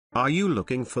Are you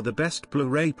looking for the best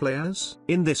Blu-ray players?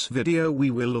 In this video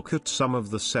we will look at some of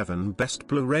the 7 best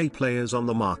Blu-ray players on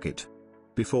the market.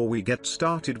 Before we get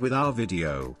started with our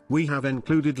video, we have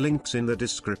included links in the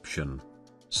description.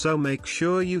 So make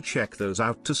sure you check those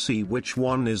out to see which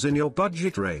one is in your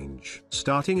budget range.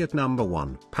 Starting at number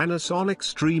 1, Panasonic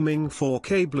Streaming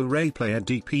 4K Blu-ray Player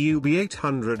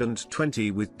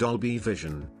DPU-B820 with Dolby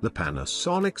Vision. The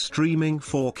Panasonic Streaming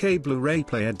 4K Blu-ray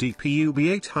Player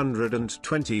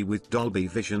DPU-B820 with Dolby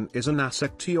Vision is an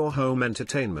asset to your home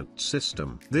entertainment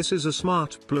system. This is a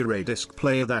smart Blu-ray disc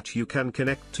player that you can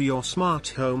connect to your smart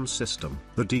home system.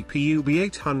 The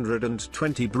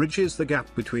DPU-B820 bridges the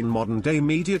gap between modern-day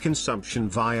media consumption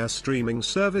via streaming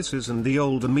services and the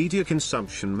older media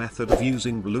consumption method of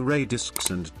using Blu-ray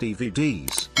discs and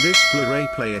DVDs. This Blu-ray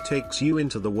player takes you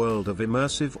into the world of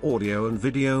immersive audio and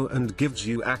video and gives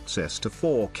you access to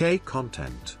 4K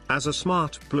content. As a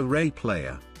smart Blu-ray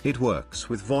player, it works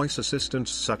with voice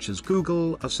assistants such as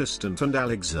Google Assistant and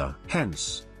Alexa.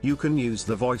 Hence, you can use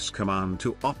the voice command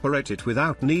to operate it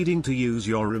without needing to use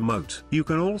your remote. You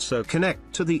can also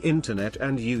connect to the internet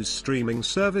and use streaming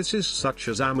services such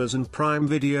as Amazon Prime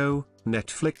Video,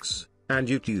 Netflix, and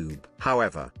YouTube.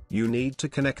 However, you need to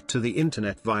connect to the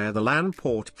internet via the LAN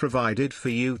port provided for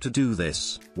you to do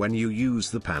this. When you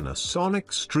use the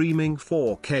Panasonic Streaming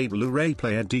 4K Blu-ray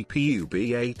Player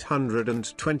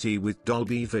DPU-B820 with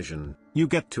Dolby Vision, you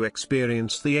get to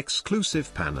experience the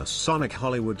exclusive Panasonic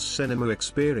Hollywood Cinema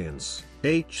Experience,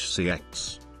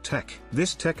 HCX, tech.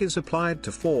 This tech is applied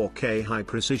to 4K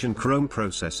high-precision chrome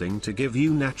processing to give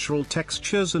you natural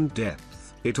textures and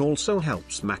depth. It also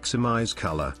helps maximize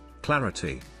color,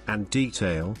 clarity, and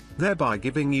detail, thereby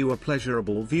giving you a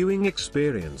pleasurable viewing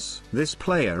experience. This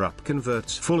player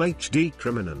converts full HD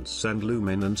chrominance and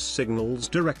luminance signals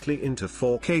directly into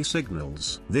 4K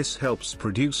signals. This helps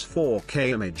produce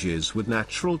 4K images with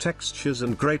natural textures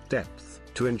and great depth.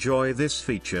 To enjoy this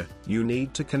feature, you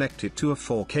need to connect it to a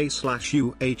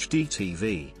 4K/UHD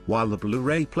TV. While the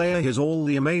Blu-ray player has all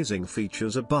the amazing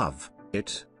features above,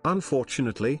 it,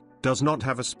 unfortunately, does not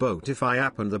have a Spotify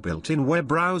app, and the built-in web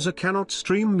browser cannot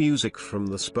stream music from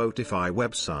the Spotify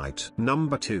website.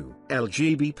 Number 2.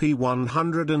 LG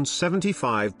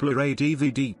BP175 Blu-ray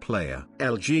DVD Player.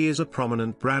 LG is a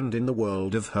prominent brand in the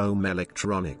world of home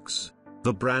electronics.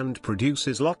 The brand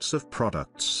produces lots of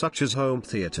products such as home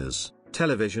theaters,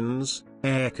 televisions,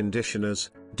 air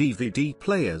conditioners, DVD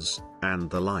players,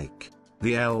 and the like.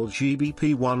 The LG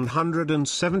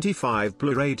BP175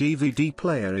 Blu-ray DVD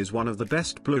player is one of the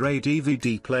best Blu-ray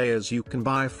DVD players you can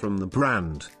buy from the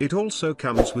brand. It also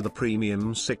comes with a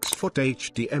premium 6-foot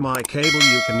HDMI cable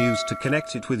you can use to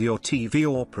connect it with your TV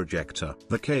or projector.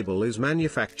 The cable is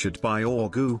manufactured by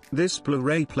Orgu. This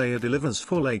Blu-ray player delivers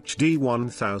full HD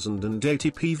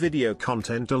 1080p video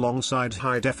content alongside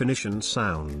high-definition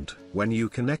sound. When you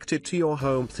connect it to your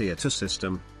home theater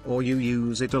system, or you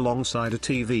use it alongside a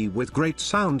TV with great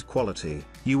sound quality,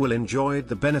 you will enjoy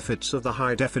the benefits of the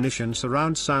high-definition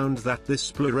surround sound that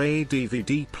this Blu-ray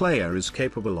DVD player is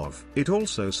capable of. It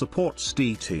also supports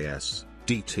DTS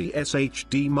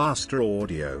HD Master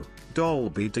Audio,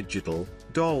 Dolby Digital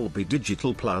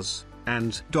Plus,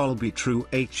 and Dolby True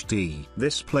HD.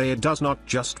 This player does not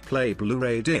just play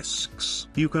Blu-ray discs.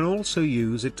 You can also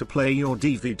use it to play your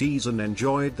DVDs and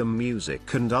enjoy the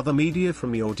music and other media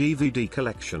from your DVD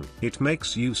collection. It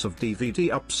makes use of DVD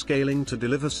upscaling to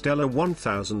deliver stellar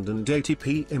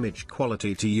 1080p image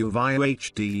quality to you via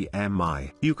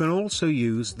HDMI. You can also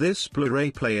use this Blu-ray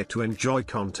player to enjoy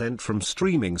content from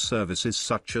streaming services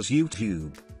such as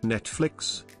YouTube,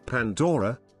 Netflix,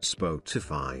 Pandora,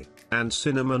 Spotify, and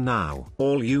Cinema Now.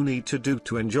 All you need to do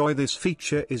to enjoy this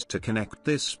feature is to connect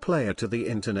this player to the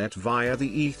internet via the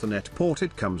Ethernet port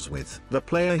it comes with. The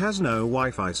player has no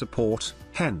Wi-Fi support,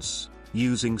 hence,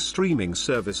 using streaming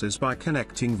services by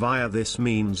connecting via this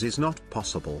means is not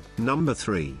possible. Number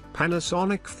 3.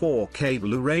 Panasonic 4K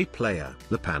Blu-ray Player.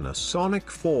 The Panasonic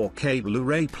 4K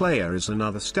Blu-ray Player is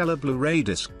another stellar Blu-ray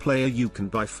disc player you can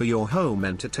buy for your home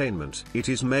entertainment. It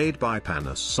is made by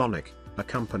Panasonic, a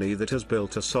company that has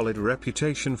built a solid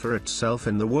reputation for itself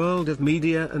in the world of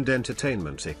media and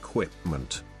entertainment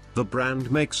equipment. The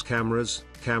brand makes cameras,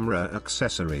 camera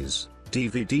accessories,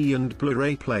 DVD and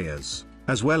Blu-ray players,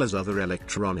 as well as other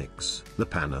electronics. The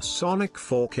Panasonic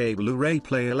 4K Blu-ray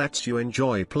player lets you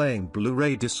enjoy playing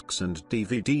Blu-ray discs and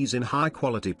DVDs in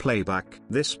high-quality playback.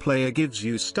 This player gives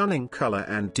you stunning color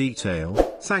and detail,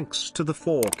 thanks to the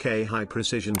 4K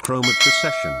high-precision chroma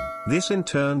procession. This in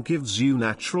turn gives you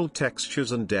natural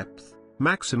textures and depth,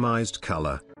 maximized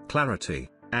color, clarity,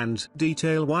 and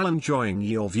detail while enjoying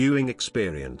your viewing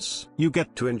experience. You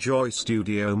get to enjoy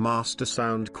studio master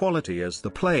sound quality as the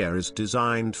player is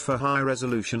designed for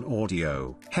high-resolution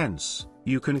audio. Hence,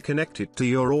 you can connect it to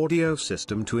your audio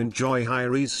system to enjoy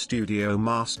high-res studio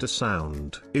master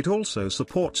sound. It also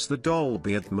supports the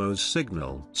Dolby Atmos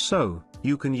signal, so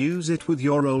you can use it with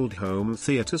your old home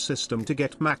theater system to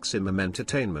get maximum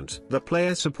entertainment. The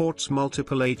player supports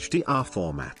multiple HDR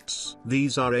formats.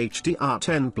 These are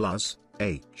HDR10+,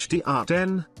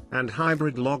 HDR10, and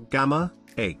Hybrid Log Gamma,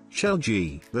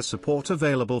 HLG. The support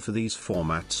available for these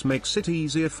formats makes it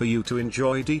easier for you to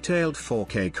enjoy detailed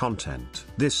 4K content.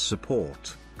 This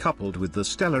support, coupled with the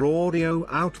stellar audio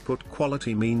output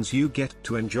quality, means you get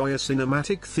to enjoy a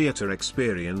cinematic theater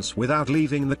experience without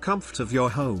leaving the comfort of your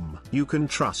home. You can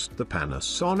trust the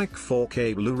Panasonic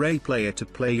 4K Blu-ray Player to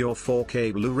play your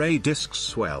 4K Blu-ray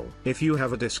discs well. If you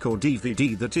have a disc or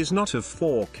DVD that is not of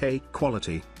 4K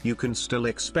quality, you can still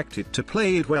expect it to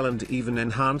play it well and even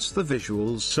enhance the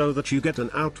visuals so that you get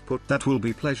an output that will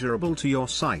be pleasurable to your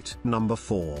sight. Number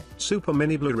 4. Super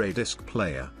Mini Blu-ray Disc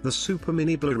Player. The Super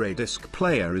Mini Blu-ray Disc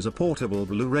Player is a portable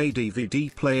Blu-ray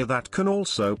DVD player that can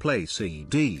also play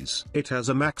CDs. It has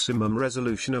a maximum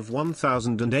resolution of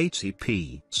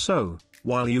 1080p. So,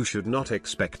 while you should not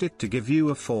expect it to give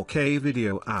you a 4K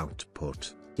video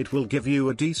output, it will give you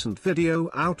a decent video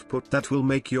output that will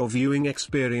make your viewing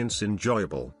experience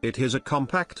enjoyable. It is a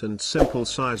compact and simple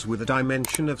size with a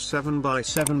dimension of 7 by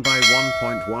 7 by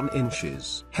 1.1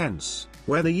 inches. Hence,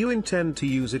 whether you intend to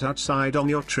use it outside on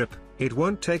your trip, it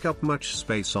won't take up much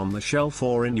space on the shelf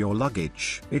or in your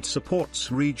luggage. It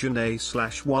supports Region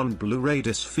A/1 Blu-ray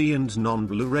disc-free and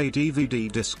non-Blu-ray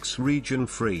DVD discs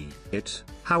region-free. It,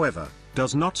 however,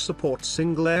 does not support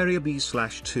single area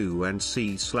B/2 and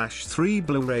C/3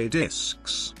 Blu-ray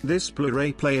discs. This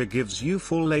Blu-ray player gives you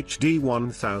full HD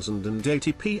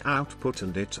 1080p output,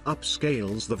 and it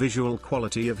upscales the visual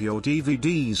quality of your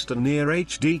DVDs to near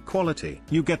HD quality.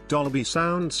 You get Dolby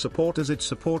sound support as it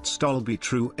supports Dolby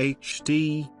True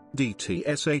HD,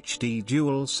 DTS HD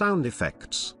dual sound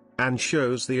effects, and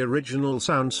shows the original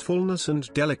sound's fullness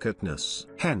and delicateness.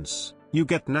 Hence, you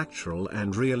get natural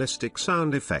and realistic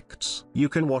sound effects. You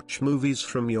can watch movies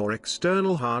from your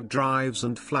external hard drives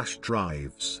and flash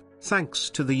drives, thanks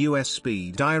to the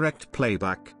USB direct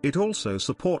playback. It also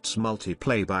supports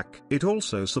multi-playback. It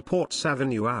also supports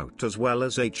Avenue Out as well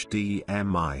as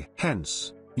HDMI.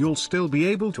 Hence, you'll still be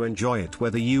able to enjoy it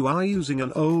whether you are using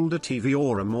an older TV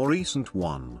or a more recent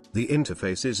one. The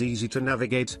interface is easy to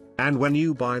navigate, and when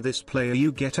you buy this player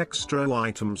you get extra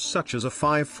items such as a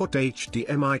 5-foot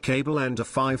HDMI cable and a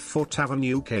 5-foot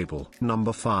Avenue cable.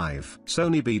 Number 5.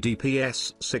 Sony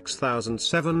BDPS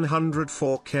 6700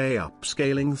 4K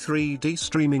Upscaling 3D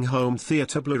Streaming Home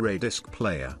Theater Blu-ray Disc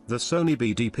Player. The Sony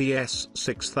BDPS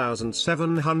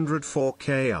 6700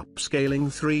 4K Upscaling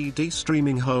 3D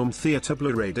Streaming Home Theater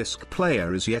Blu-ray Disc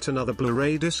Player is yet another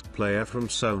Blu-ray disc player from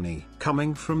Sony.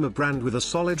 Coming from a brand with a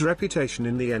solid reputation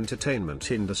in the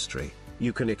entertainment industry,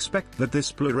 you can expect that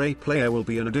this Blu-ray player will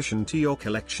be an addition to your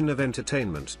collection of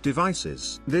entertainment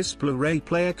devices. This Blu-ray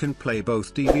player can play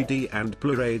both DVD and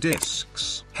Blu-ray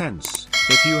discs. Hence,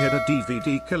 if you had a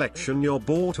DVD collection you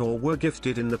bought or were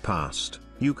gifted in the past,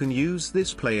 you can use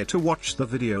this player to watch the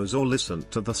videos or listen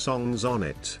to the songs on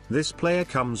it. This player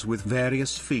comes with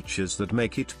various features that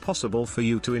make it possible for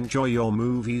you to enjoy your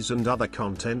movies and other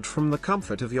content from the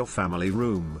comfort of your family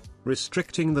room,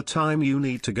 restricting the time you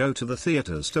need to go to the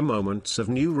theaters to moments of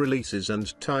new releases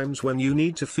and times when you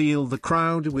need to feel the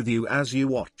crowd with you as you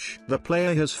watch. The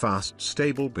player has fast,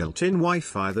 stable built-in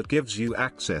Wi-Fi that gives you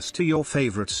access to your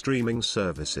favorite streaming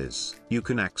services. You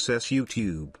can access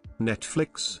YouTube,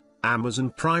 Netflix,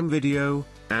 Amazon Prime Video,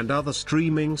 and other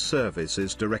streaming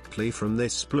services directly from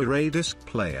this Blu-ray disc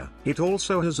player. It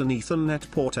also has an Ethernet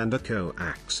port and a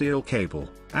coaxial cable,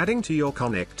 adding to your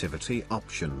connectivity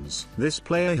options. This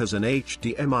player has an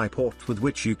HDMI port with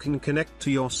which you can connect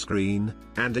to your screen,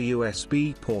 and a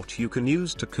USB port you can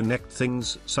use to connect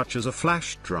things such as a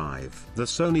flash drive. The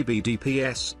Sony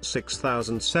BDPS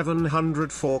 6700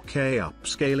 4K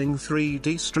Upscaling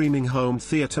 3D Streaming Home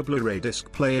Theater Blu-ray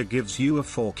Disc Player gives you a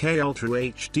 4K Ultra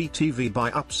HD TV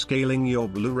by upscaling your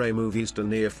Blu-ray movies to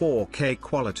near 4K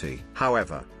quality.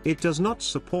 However, it does not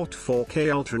support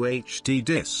 4K Ultra HD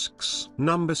discs.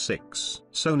 Number 6.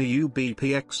 Sony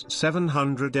UBPX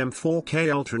 700M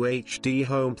 4K Ultra HD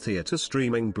Home Theater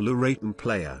Streaming Blu-ray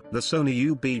Player. The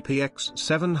Sony UBPX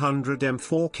 700M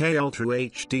 4K Ultra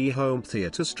HD Home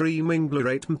Theater Streaming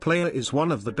Blu-ray Player is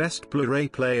one of the best Blu-ray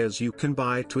players you can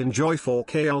buy to enjoy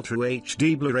 4K Ultra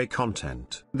HD Blu-ray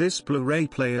content. This Blu-ray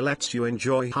player lets you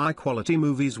enjoy high-quality movies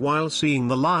movies while seeing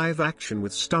the live action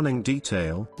with stunning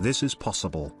detail. This is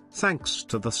possible thanks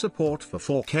to the support for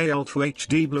 4K Ultra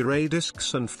HD Blu-ray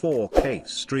discs and 4K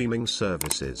streaming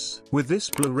services. With this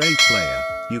Blu-ray player,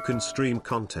 you can stream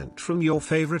content from your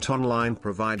favorite online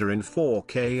provider in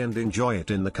 4K and enjoy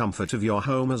it in the comfort of your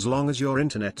home as long as your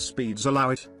internet speeds allow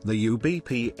it. The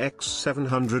UBP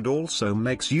X700 also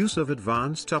makes use of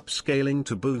advanced upscaling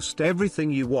to boost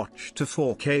everything you watch to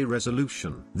 4K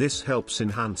resolution. This helps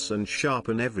enhance and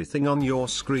sharpen everything on your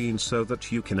screen so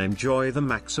that you can enjoy the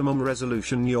maximum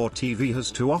resolution your TV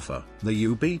has to offer. The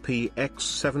UBP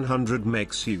X700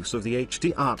 makes use of the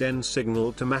HDR10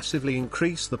 signal to massively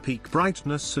increase the peak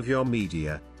brightness of your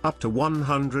media, up to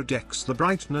 100x the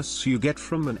brightness you get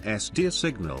from an SDR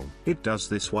signal. It does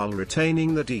this while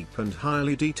retaining the deep and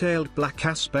highly detailed black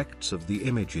aspects of the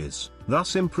images,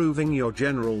 thus improving your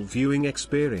general viewing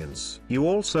experience. You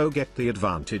also get the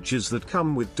advantages that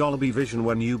come with Dolby Vision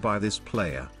when you buy this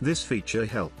player. This feature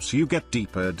helps you get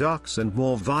deeper darks and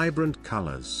more vibrant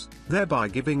colors, thereby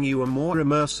giving you a more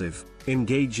immersive,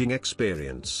 engaging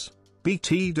experience.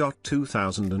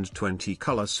 BT.2020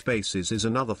 Color Spaces is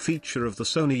another feature of the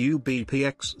Sony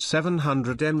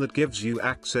UBP-X700M that gives you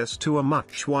access to a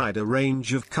much wider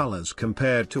range of colors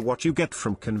compared to what you get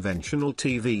from conventional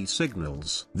TV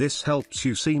signals. This helps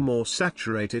you see more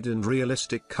saturated and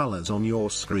realistic colors on your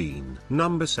screen.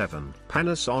 Number 7.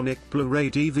 Panasonic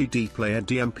Blu-ray DVD Player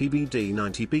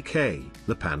DMPBD90PK.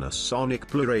 The Panasonic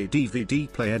Blu-ray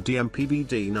DVD Player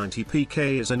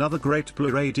DMPBD90PK is another great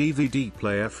Blu-ray DVD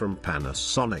player from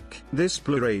Panasonic. This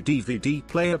Blu-ray DVD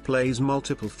player plays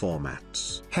multiple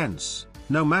formats. Hence,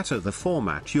 no matter the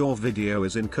format your video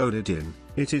is encoded in,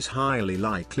 it is highly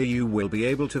likely you will be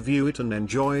able to view it and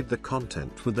enjoy the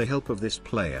content with the help of this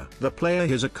player. The player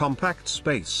has a compact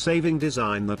space-saving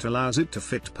design that allows it to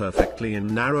fit perfectly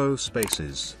in narrow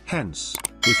spaces. Hence,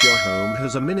 if your home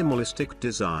has a minimalistic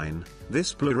design,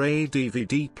 this Blu-ray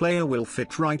DVD player will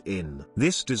fit right in.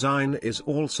 This design is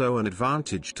also an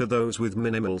advantage to those with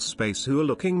minimal space who are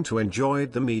looking to enjoy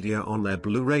the media on their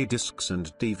Blu-ray discs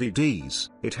and DVDs.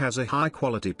 It has a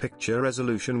high-quality picture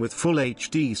resolution with full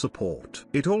HD support.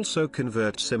 It also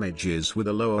converts images with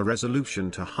a lower resolution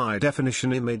to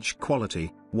high-definition image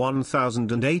quality,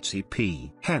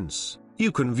 1080p. Hence,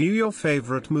 you can view your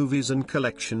favorite movies and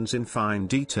collections in fine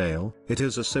detail. It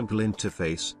has a simple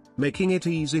interface, making it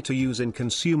easy to use in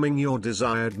consuming your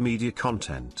desired media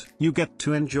content. You get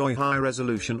to enjoy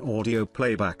high-resolution audio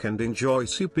playback and enjoy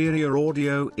superior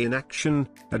audio in action,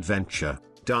 adventure,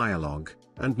 dialogue,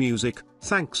 and music,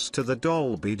 thanks to the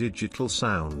Dolby Digital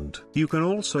sound. You can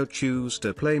also choose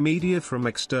to play media from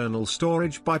external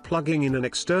storage by plugging in an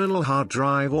external hard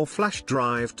drive or flash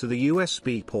drive to the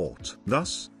USB port,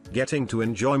 thus getting to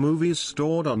enjoy movies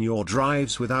stored on your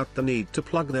drives without the need to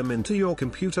plug them into your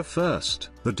computer first.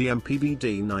 The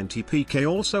DMPBD90PK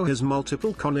also has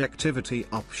multiple connectivity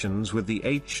options with the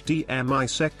HDMI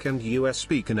SEC and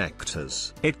USB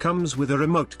connectors. It comes with a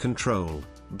remote control,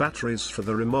 batteries for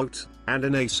the remote, and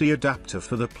an AC adapter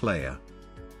for the player.